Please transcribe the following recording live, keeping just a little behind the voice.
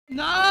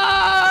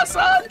Nah,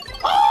 son.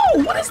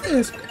 Oh, what is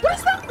this? What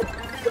is that?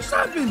 What just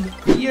happened?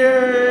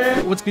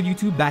 Yeah. What's good,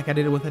 YouTube? Back at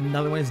it with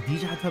another one. It's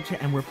DJ Tubz here,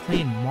 and we're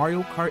playing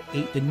Mario Kart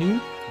 8, the new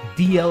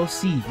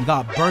DLC. We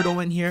got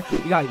Birdo in here.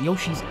 We got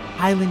Yoshi's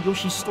Island,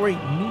 Yoshi's Story,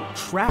 new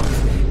tracks.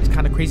 It's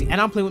kind of crazy. And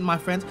I'm playing with my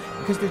friends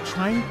because they're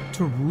trying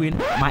to ruin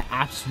my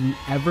absolute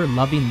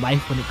ever-loving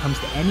life when it comes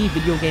to any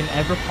video game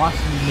ever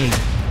possibly made.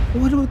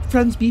 What would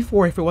friends be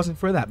for if it wasn't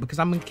for that? Because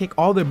I'm gonna kick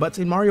all their butts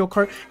in Mario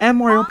Kart and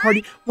Mario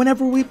Party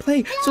whenever we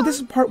play. So this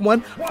is part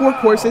 1, 4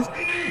 courses.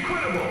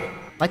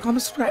 Like,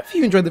 comment, subscribe if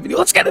you enjoyed the video.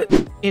 Let's get it.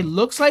 It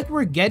looks like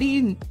we're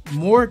getting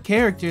more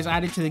characters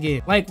added to the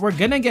game. Like, we're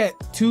gonna get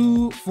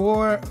 2,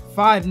 4,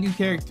 5 new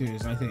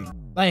characters, I think.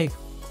 Like,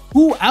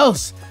 who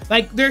else?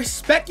 Like, there's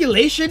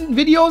speculation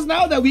videos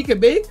now that we can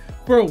make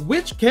for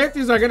which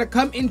characters are gonna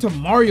come into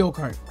Mario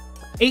Kart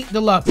 8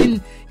 Deluxe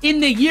in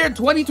the year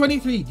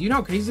 2023. Do you know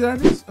how crazy that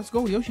is? Let's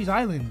go Yoshi's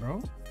Island,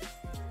 bro.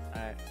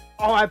 Alright.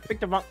 Oh, I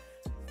picked him up.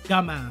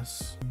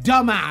 Dumbass.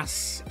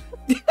 Dumbass.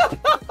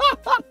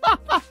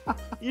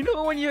 You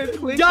know when you're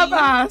clicking?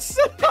 Dumbass.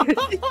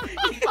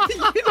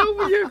 You know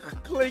when you're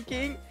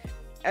clicking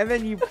and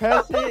then you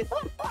press it?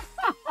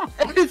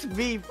 It's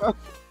me, bro.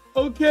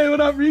 Okay, what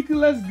up, Riku?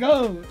 Let's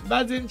go.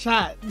 That's in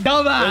chat.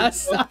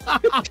 Dumbass.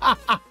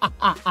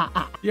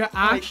 You're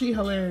actually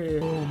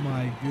hilarious. Oh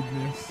my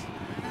goodness.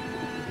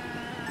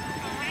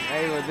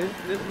 Hey, well,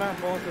 this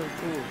map also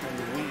cool from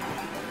the Wii.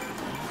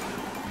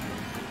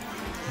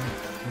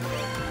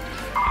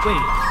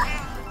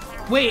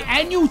 Wait,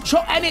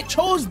 and it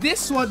chose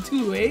this one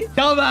too, eh?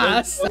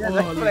 Dumbass. Yeah,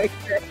 that's what I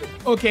said.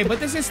 Okay, but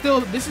this is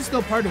still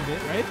part of it,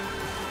 right?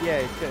 Yeah,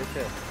 it's good.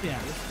 Yeah.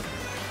 This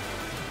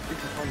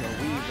is from the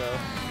Wii, bro.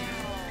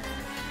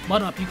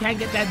 But up, you can't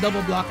get that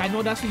double block. I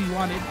know that's what you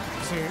wanted,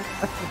 sir.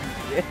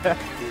 Yeah.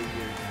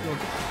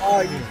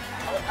 Oh,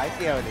 I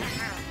see how it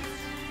is.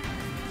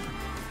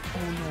 Oh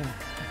no.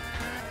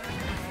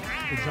 I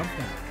could jump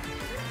that.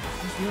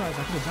 I just realized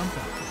I could have jumped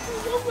that.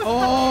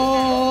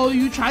 Oh,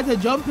 you tried to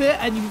jump it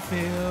and you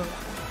failed.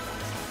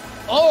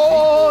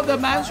 Oh, the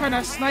man's trying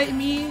to snipe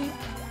me.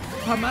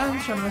 The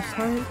man's trying to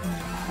snipe me.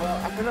 Well,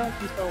 I don't know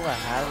if you saw what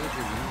happened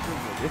to YouTube,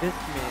 but this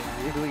man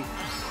really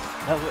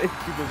went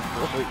to the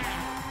voice.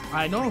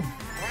 I know.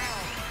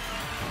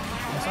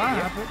 That's how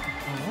it happened.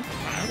 Oh,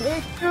 nice. Me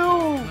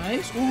too.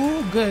 Nice.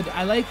 Ooh, good.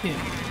 I like it.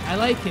 I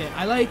like it.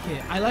 I like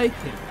it. I like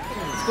it.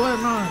 What's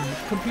going on?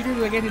 Computers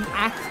are getting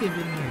active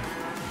in here.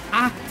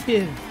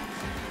 Active.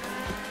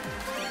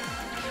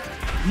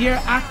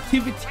 Here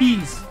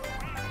activities.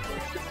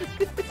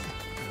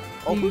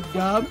 Are you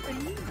dumb?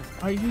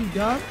 Are you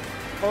dumb?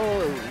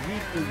 Oh,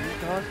 Riku, you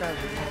thought that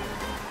was...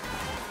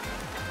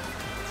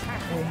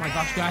 Oh my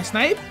gosh, did I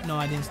snipe? No,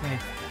 I didn't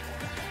snipe.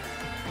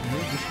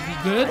 This should be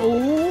good.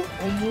 Oh,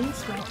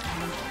 almost.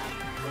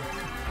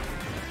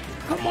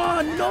 Come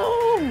on,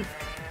 no!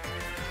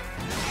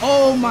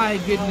 Oh my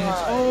goodness.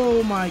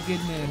 Oh my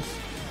goodness.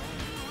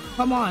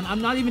 Come on, I'm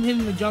not even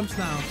hitting the jumps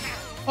now.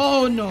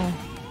 Oh no.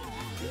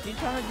 Is he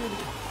trying to do this?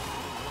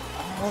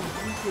 Oh,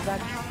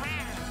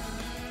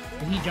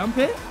 did he jump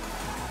it?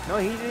 No,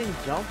 he didn't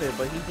jump it,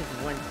 but he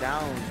just went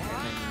down and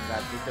then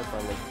got picked up by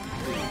like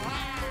 2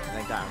 and I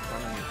got in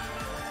front of me.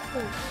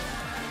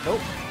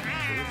 Nope.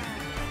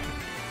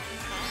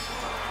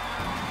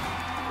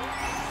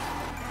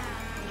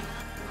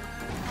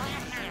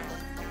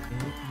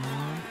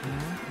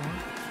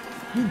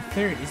 You're in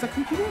third. Is that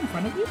computer in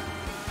front of you?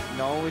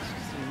 No, it's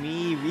just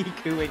me,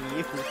 Riku, and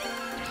you.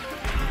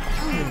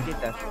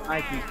 Get that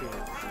snipe,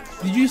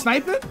 Riku. Did you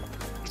snipe it?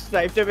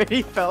 Sniped him and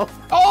he fell.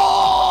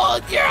 Oh,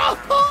 yeah!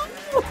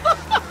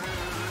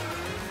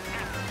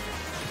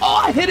 Oh,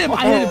 I hit him!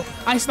 I hit him!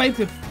 I sniped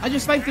him! I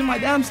just sniped him my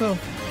damn self.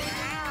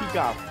 He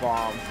got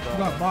bombed, bro. He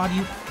got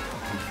bodied.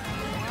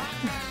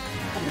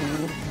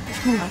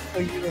 I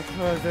thought you were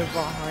further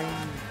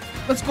behind.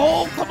 Let's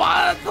go! Come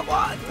on! Come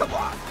on! Come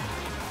on!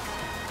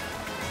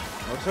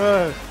 No,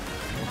 sir.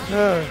 No,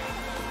 sir.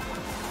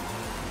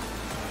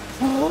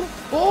 Oh!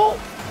 Oh!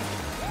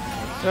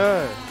 No,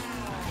 sir.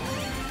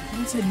 I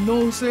said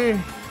no, sir.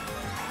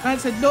 I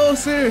said no,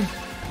 sir.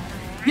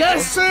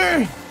 Yes,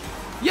 sir.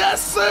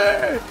 Yes,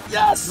 sir.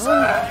 Yes,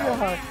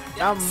 sir.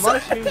 That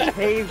mushroom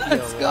saved your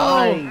Let's go.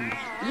 life.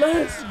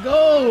 Let's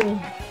go.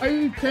 Are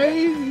you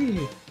crazy?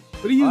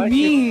 What do you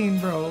mean,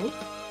 bro?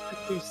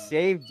 You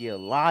saved your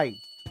life.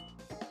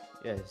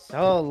 You're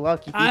so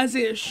lucky. As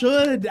it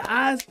should.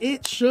 As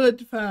it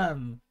should,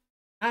 fam.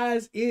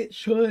 As it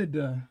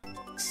should.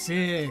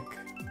 Sick.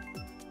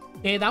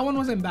 Hey, that one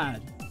wasn't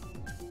bad.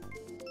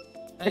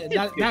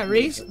 that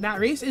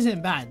race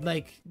isn't bad.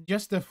 Like,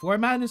 just the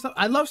format and stuff.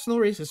 I love snow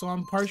races, so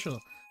I'm partial.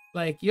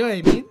 Like, you know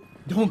what I mean?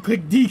 Don't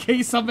click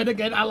DK summon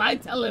again. I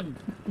lied. Tell him.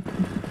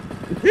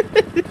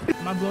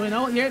 Am I blowing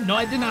out here? No,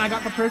 I didn't. I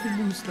got the perfect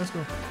boost. Let's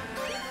go.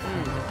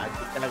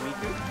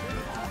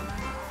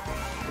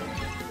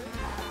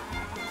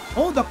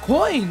 Oh, the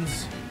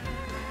coins.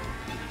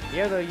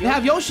 Yeah, they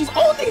have Yoshi's.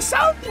 Oh, they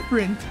sound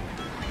different.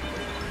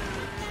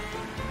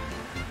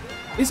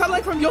 They sound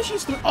like from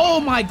Yoshi's Story.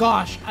 Oh my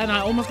gosh. And I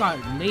almost got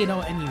laid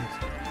out anyways.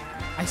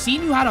 I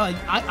seen you had an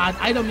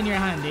item in your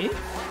hand, eh?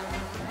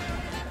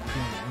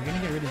 We're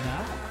gonna get rid of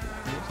that.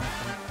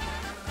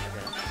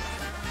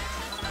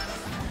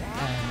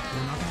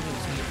 We're not gonna get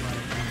snake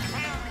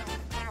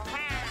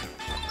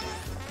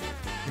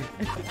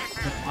right.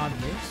 But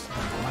obvious.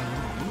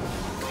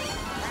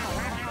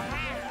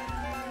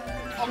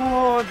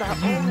 Oh, that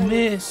You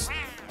missed.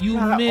 You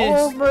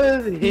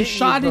missed. He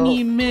shot and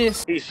he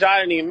missed. He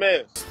shot and he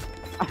missed.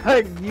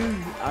 I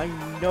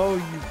know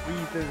you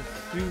breathed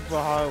super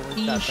hard with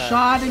He that.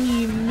 shot and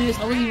he missed.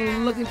 I wasn't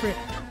even looking for it.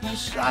 He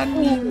shot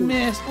and he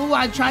missed. Oh,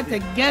 I tried to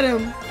get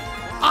him.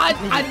 I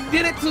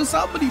did it to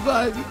somebody,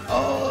 but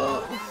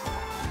oh.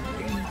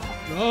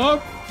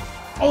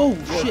 Oh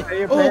shit.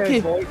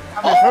 Okay. Oh,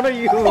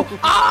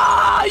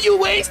 ah, you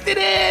wasted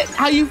it.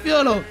 How you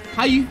feel though?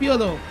 How you feel?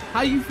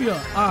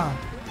 You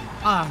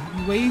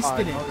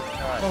wasted it.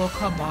 Oh,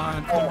 come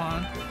on.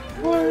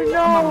 Oh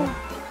no.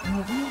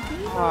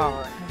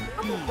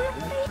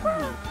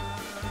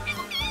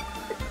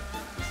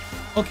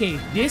 Okay,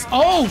 this.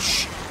 Oh,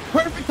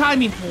 perfect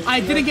timing. I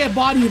didn't get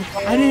bodied.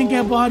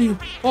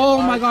 Oh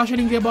my gosh, I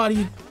didn't get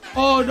bodied.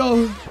 Oh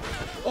no.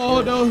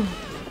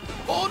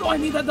 I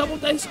need that double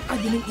dice. I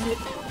didn't get it.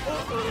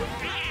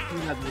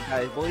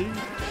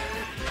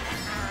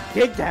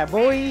 Take that,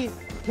 boy.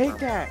 Take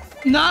that.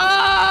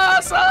 Nah,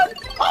 son.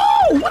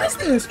 Oh, what is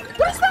this?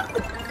 What is that?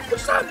 What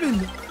just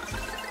happened?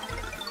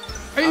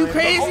 Are you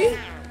crazy?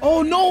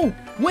 Oh no.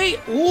 Wait.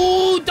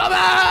 Ooh,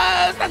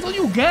 dumbass. That's all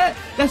you get.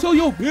 That's all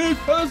you get.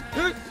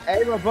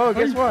 Hey, my bro,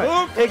 guess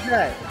what? Take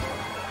that.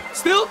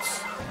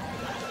 Stilts.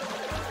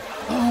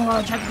 Oh,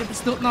 I tried to get the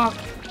stilt knock.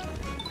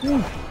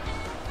 Ooh.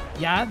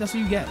 Yeah, that's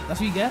what you get.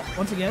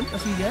 Once again,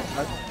 that's what you get.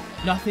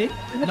 Nothing.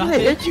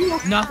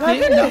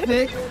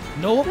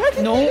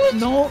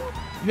 No.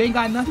 You ain't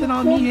got nothing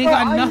on me. You ain't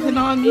got nothing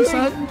on me,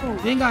 son.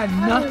 You ain't got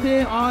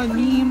nothing on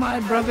me, my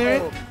brother.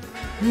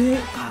 You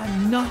ain't got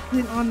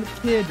nothing on the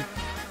kid.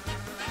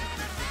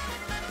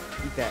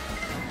 Eat that.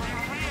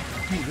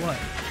 Eat what?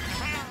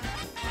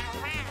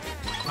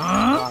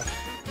 Huh?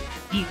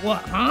 Eat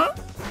what, huh?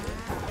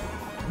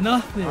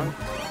 Nothing.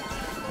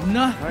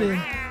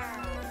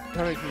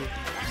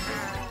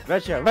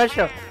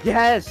 Retro.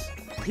 Yes.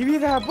 Give me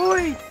that,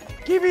 boy.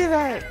 Give me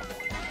that.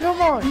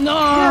 Come on. No.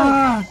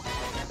 Yes.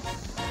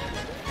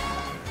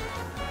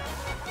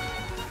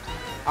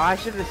 I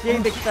should have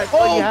saved it.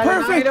 Oh,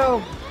 perfect.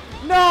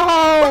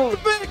 No.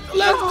 Perfect.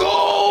 Let's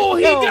go.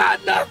 He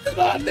got nothing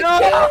on the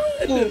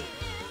kid.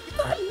 He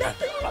got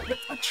nothing on the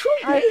A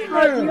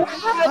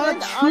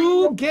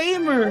true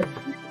gamer.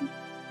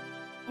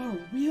 A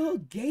real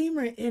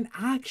gamer in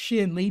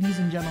action, ladies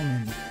and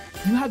gentlemen.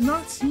 You have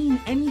not seen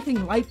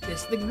anything like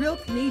this. The real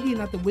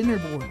Canadian at the winner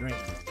board, right?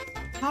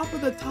 Top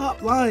of the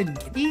top line,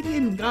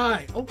 Canadian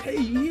guy. Okay,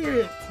 you hear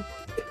it.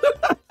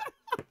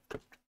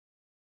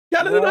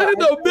 Canada in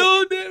the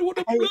building with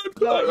a blood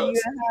clot. You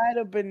had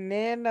a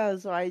banana,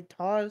 so I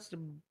tossed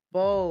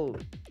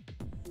both.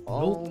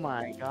 Oh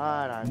my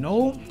god.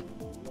 Nope,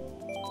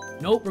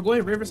 we're going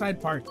to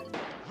Riverside Park.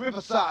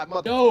 Riverside,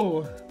 mother.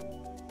 Yo,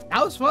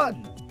 that was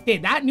fun. Okay,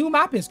 that new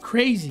map is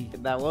crazy.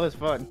 That was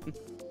fun.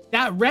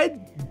 That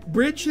red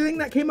bridge thing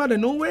that came out of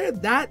nowhere,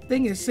 that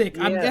thing is sick.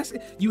 Yeah. I'm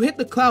guessing you hit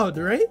the cloud,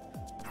 right?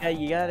 Yeah,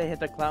 you gotta hit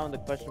the cloud and the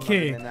question mark.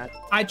 Okay,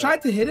 I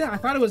tried to hit it. I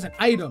thought it was an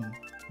item.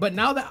 But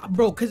now that,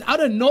 bro, because out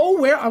of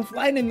nowhere, I'm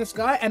flying in the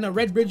sky and a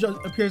red bridge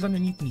appears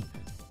underneath me.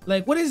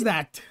 Like, what is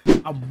that?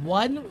 I'm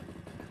one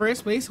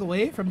first place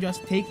away from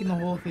just taking the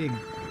whole thing.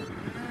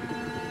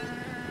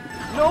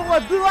 No,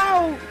 what?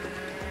 Blow!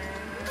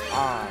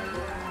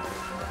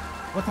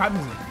 What time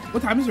is it?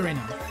 What time is it right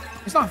now?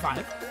 It's not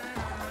 5.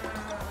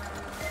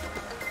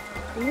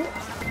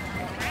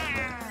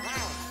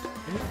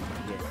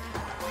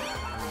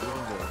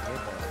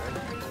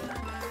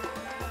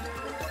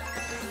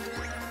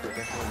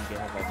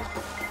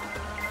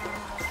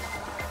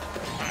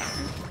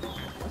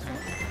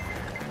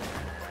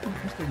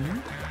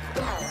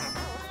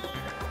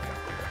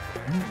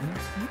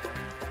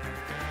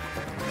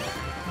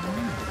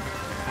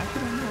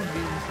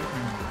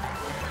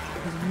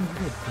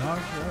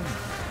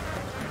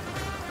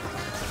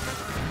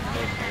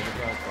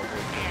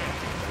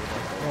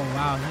 Oh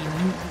wow,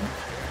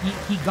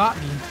 he got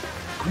me.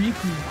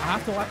 Riku. I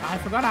have to watch. I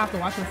forgot I have to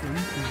watch it for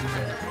Riku.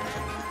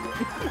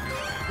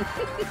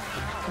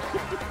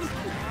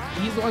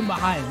 He's the one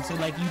behind, so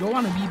like you don't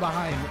want to be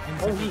behind in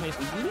second place.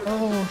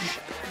 Oh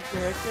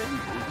shit.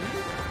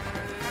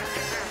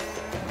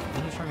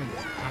 He's trying to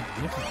act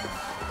different.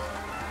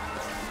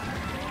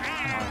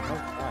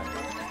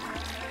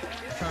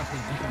 He's trying to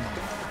play different.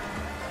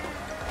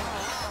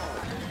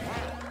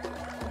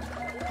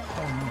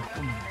 Oh no,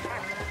 come on.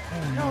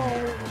 Oh no.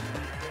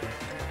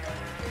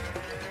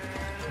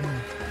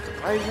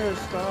 Why is there a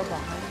star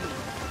behind me?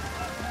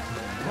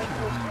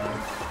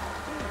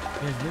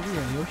 There's literally a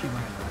Yoshi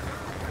behind me.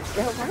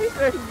 Yeah, why is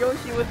there a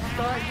Yoshi with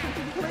star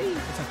taking place?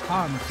 It's a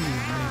calm too,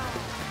 right?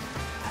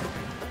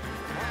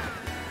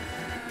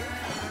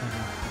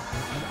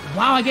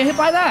 Wow, I get hit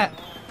by that.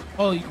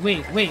 Oh,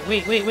 wait.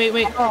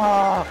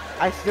 Oh,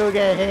 I still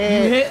get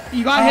hit. You hit?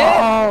 You got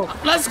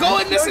hit? Let's go,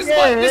 and this is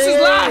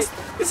last.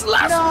 This is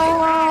last.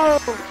 No!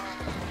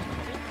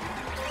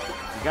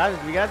 We got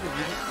this, we got this.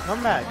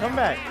 Come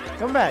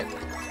back.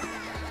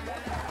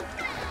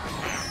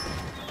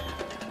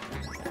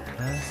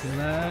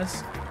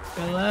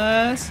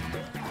 Less.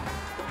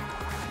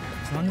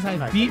 As long as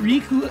I beat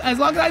Riku, as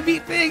long as I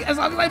beat Thing, as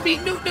long as I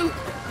beat Newt.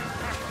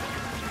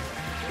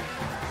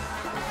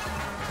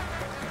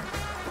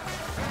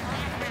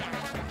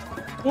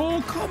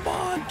 Oh, come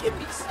on, give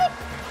me some.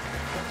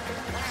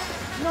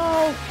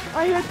 No,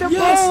 I hit the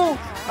Yes. pole.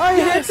 I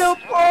hit the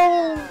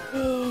pole.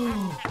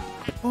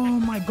 Oh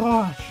my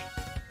gosh.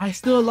 I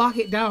still lock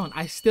it down.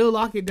 I still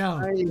lock it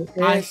down.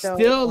 I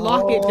still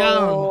lock it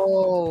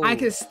down. I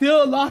can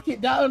still lock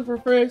it down for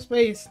first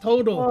place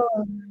total.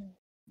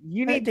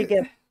 You need to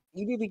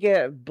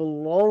get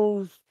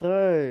below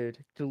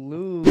third to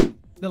lose.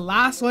 The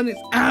last one is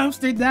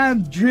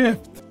Amsterdam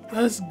Drift.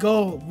 Let's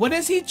go. What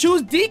does he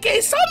choose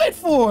DK Summit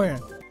for?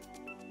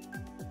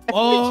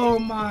 Oh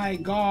my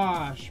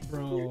gosh,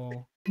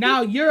 bro.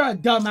 Now you're a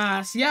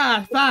dumbass.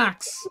 Yeah,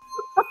 facts.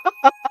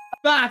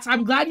 Facts.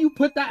 I'm glad you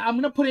put that. I'm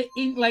gonna put it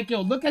in like,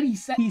 yo, look at he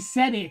said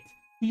it.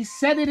 He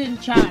said it in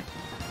chat.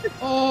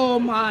 Oh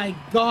my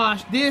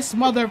gosh. This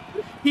mother,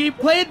 he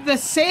played the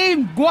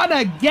same one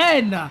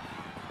again.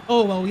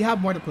 Oh well, we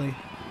have more to play.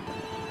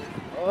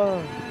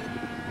 Oh.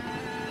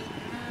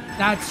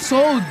 That's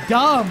so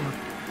dumb.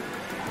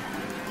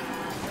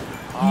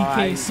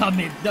 DK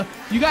Summit.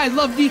 You guys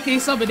love DK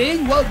Summit,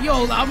 eh? Well,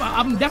 yo,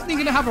 I'm definitely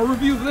gonna have a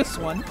review of this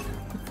one.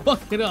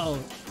 Fuck it all.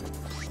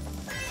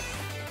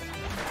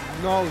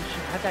 No,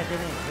 that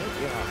didn't hit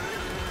you.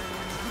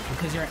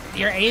 Because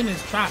your aim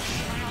is trash.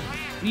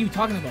 What are you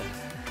talking about?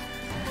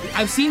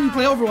 I've seen you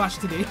play Overwatch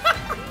today.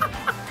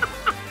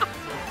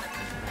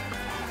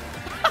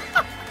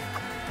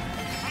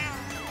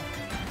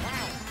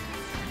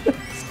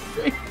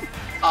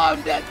 Oh,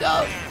 I'm dead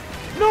though.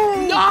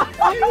 No!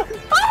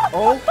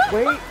 Oh,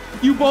 wait.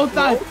 You both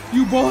died.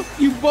 You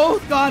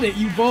both got it.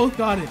 You both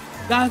got it.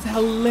 That's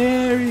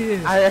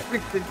hilarious. I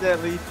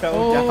accidentally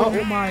fell down.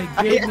 Oh my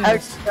goodness. I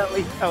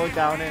accidentally fell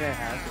down and it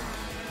happened.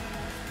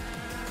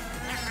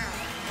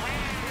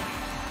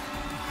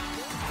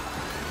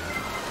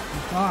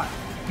 God.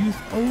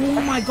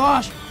 Oh my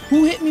gosh.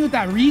 Who hit me with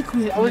that?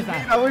 Riku hit me with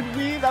that. That was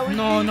me.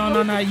 No.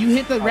 You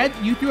hit the red.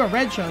 You threw a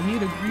red shell. He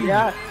hit a green.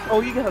 Yeah.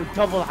 Oh, you got a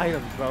double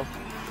items, bro.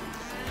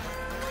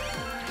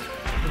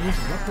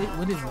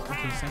 What is it?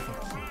 Okay, second.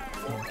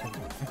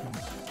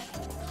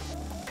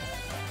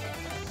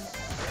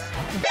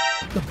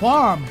 The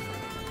bomb.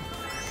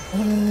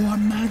 Oh, a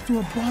man threw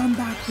a bomb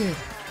back there.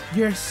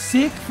 You're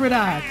sick for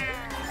that.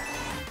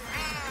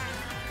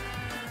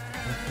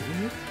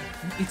 Okay.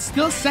 It's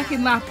still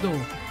second lap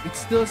though. It's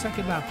still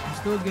second lap. I'm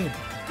still good.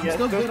 I'm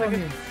still good on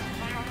here.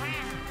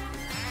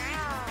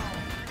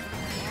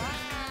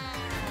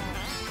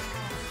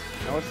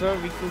 Also,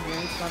 Riku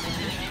Games coming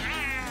here.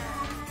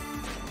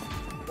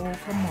 Oh,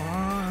 come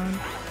on.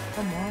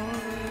 Come on.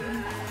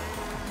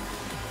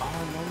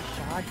 Oh, no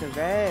shot to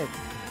red.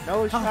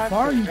 No shot to red. How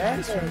far are you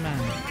guys from, man?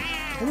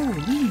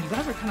 Holy, you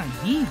guys are kind of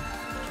deep.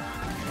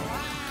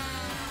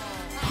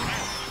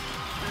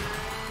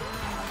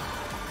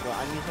 Well, I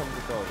need something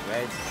to go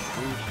red,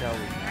 blue shell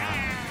now.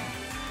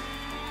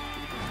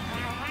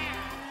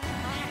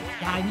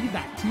 Yeah, I need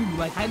that too.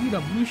 Like, I need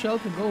a blue shell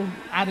to go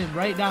at it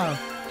right now.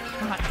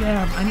 God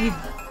damn,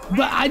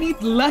 I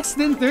need less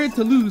than third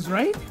to lose,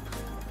 right?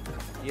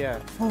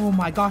 Yeah. Oh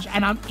my gosh,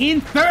 and I'm in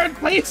third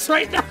place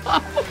right now.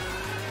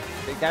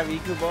 Take that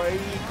Riku boy.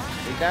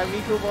 Take that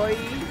Riku boy.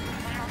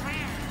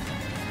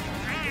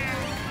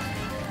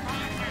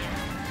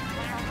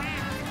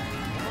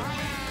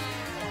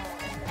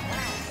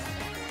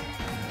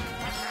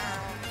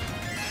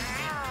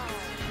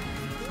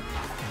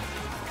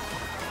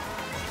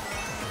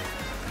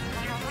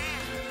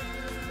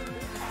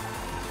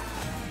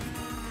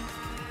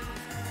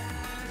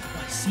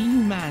 I see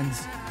you,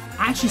 mans.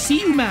 I actually see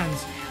you,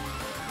 mans.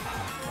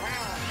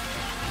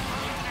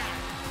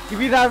 Give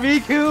me that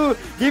Riku!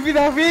 Give me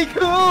that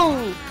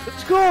Riku!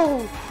 Let's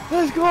go!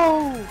 Let's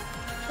go!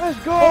 Let's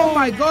go! Oh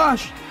my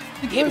gosh!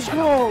 The game Let's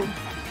go!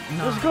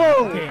 Nah. Let's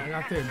go! Okay, I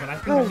got third, but I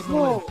think I still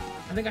win.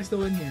 I think I still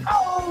win here.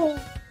 Oh!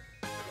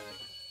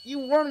 You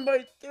won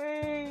by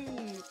 3!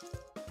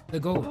 The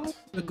GOAT.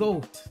 The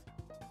GOAT.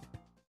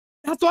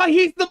 That's why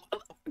he's the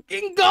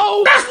fucking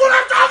GOAT! That's what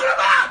I'm talking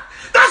about!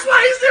 That's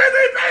why he's the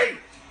MVP!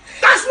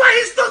 That's why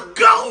he's the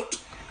GOAT!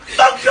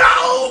 The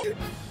GOAT!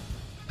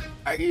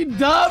 Are you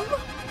dumb?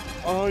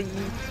 Oh, you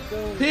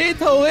so Pay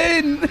to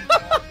win!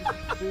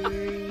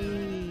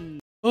 3.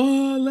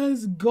 Oh,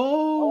 let's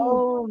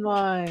go! Oh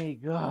my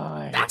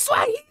god. That's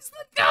why he's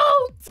the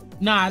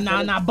GOAT!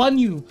 Nah, bun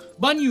you.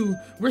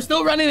 We're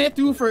still running it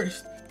through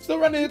first. Still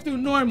running it through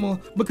normal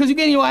because you're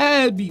getting your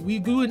head beat. We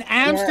doing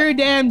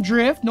Amsterdam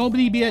Drift.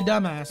 Nobody be a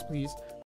dumbass, please.